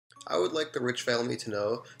I would like the Rich family to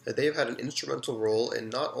know that they've had an instrumental role in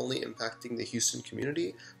not only impacting the Houston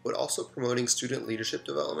community, but also promoting student leadership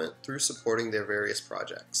development through supporting their various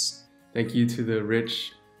projects. Thank you to the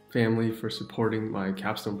Rich family for supporting my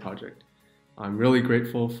capstone project. I'm really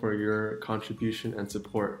grateful for your contribution and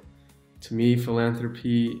support. To me,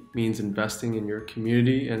 philanthropy means investing in your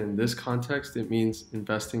community, and in this context, it means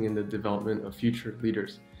investing in the development of future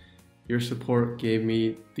leaders. Your support gave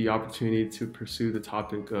me the opportunity to pursue the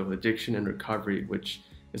topic of addiction and recovery, which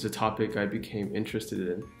is a topic I became interested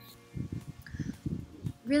in.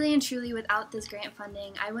 Really and truly, without this grant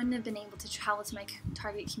funding, I wouldn't have been able to travel to my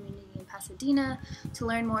target community in Pasadena to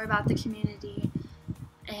learn more about the community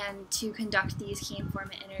and to conduct these key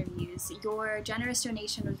informant interviews. Your generous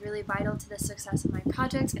donation was really vital to the success of my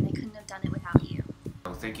project, and I couldn't have done it without you.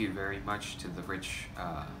 Well, thank you very much to the Rich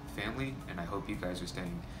family, and I hope you guys are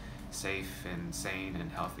staying safe and sane and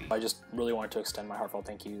healthy. I just really wanted to extend my heartfelt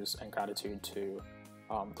thank yous and gratitude to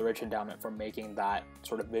the Rich Endowment for making that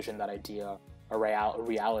sort of vision, that idea, a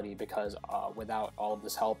reality, because without all of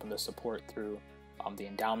this help and the support through the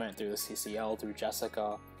endowment, through the CCL, through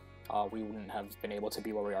Jessica, we wouldn't have been able to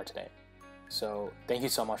be where we are today. So thank you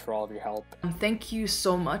so much for all of your help. Thank you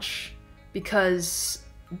so much, because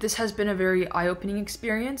this has been a very eye-opening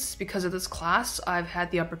experience. Because of this class, I've had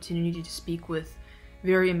the opportunity to speak with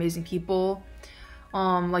very amazing people,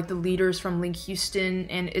 like the leaders from Link Houston,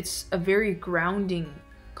 and it's a very grounding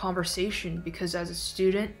conversation because as a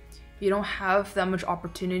student, you don't have that much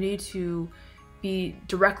opportunity to be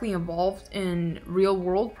directly involved in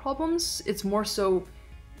real-world problems. It's more so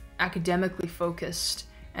academically focused,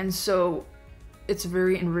 and so it's a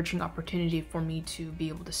very enriching opportunity for me to be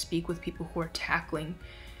able to speak with people who are tackling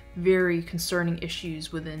very concerning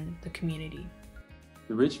issues within the community.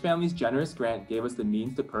 The Rich family's generous grant gave us the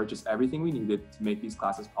means to purchase everything we needed to make these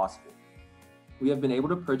classes possible. We have been able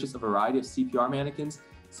to purchase a variety of CPR mannequins,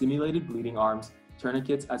 simulated bleeding arms,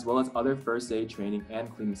 tourniquets, as well as other first aid training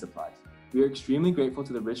and cleaning supplies. We are extremely grateful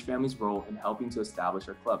to the Rich family's role in helping to establish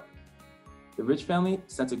our club. The Rich family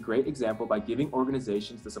sets a great example by giving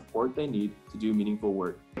organizations the support they need to do meaningful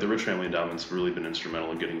work. The Rich Family Endowment's really been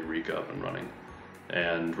instrumental in getting Eureka up and running.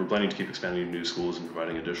 And we're planning to keep expanding to new schools and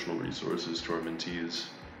providing additional resources to our mentees.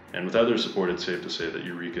 And without their support, it's safe to say that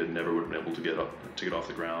Eureka never would have been able to get off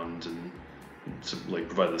the ground and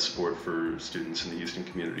provide the support for students in the Houston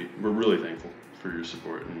community. We're really thankful for your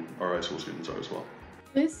support, and our high school students are as well.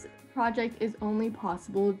 This project is only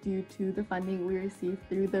possible due to the funding we received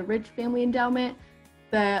through the Rich Family Endowment.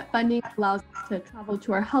 The funding allows us to travel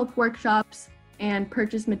to our health workshops and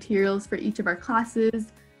purchase materials for each of our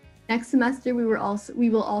classes. Next semester, we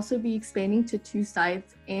will also be expanding to 2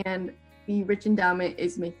 sites, and the Rich Endowment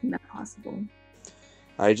is making that possible.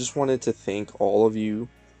 I just wanted to thank all of you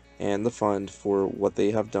and the fund for what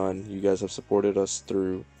they have done. You guys have supported us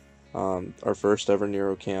through our first ever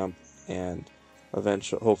Neuro Camp, and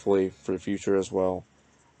eventually, hopefully for the future as well.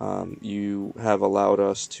 You have allowed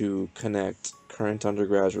us to connect current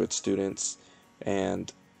undergraduate students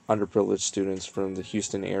and underprivileged students from the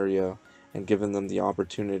Houston area and given them the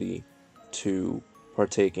opportunity to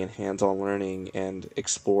partake in hands-on learning and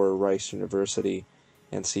explore Rice University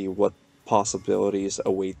and see what possibilities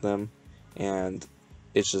await them. And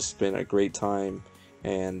it's just been a great time,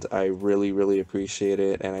 and I really, really appreciate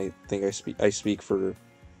it. And I think I speak for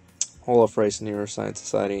all of Rice Neuroscience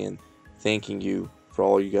Society in thanking you for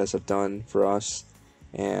all you guys have done for us.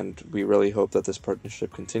 And we really hope that this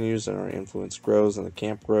partnership continues and our influence grows and the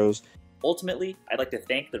camp grows. Ultimately, I'd like to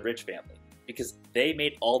thank the Rich family because they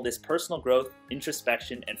made all this personal growth,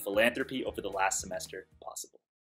 introspection, and philanthropy over the last semester possible.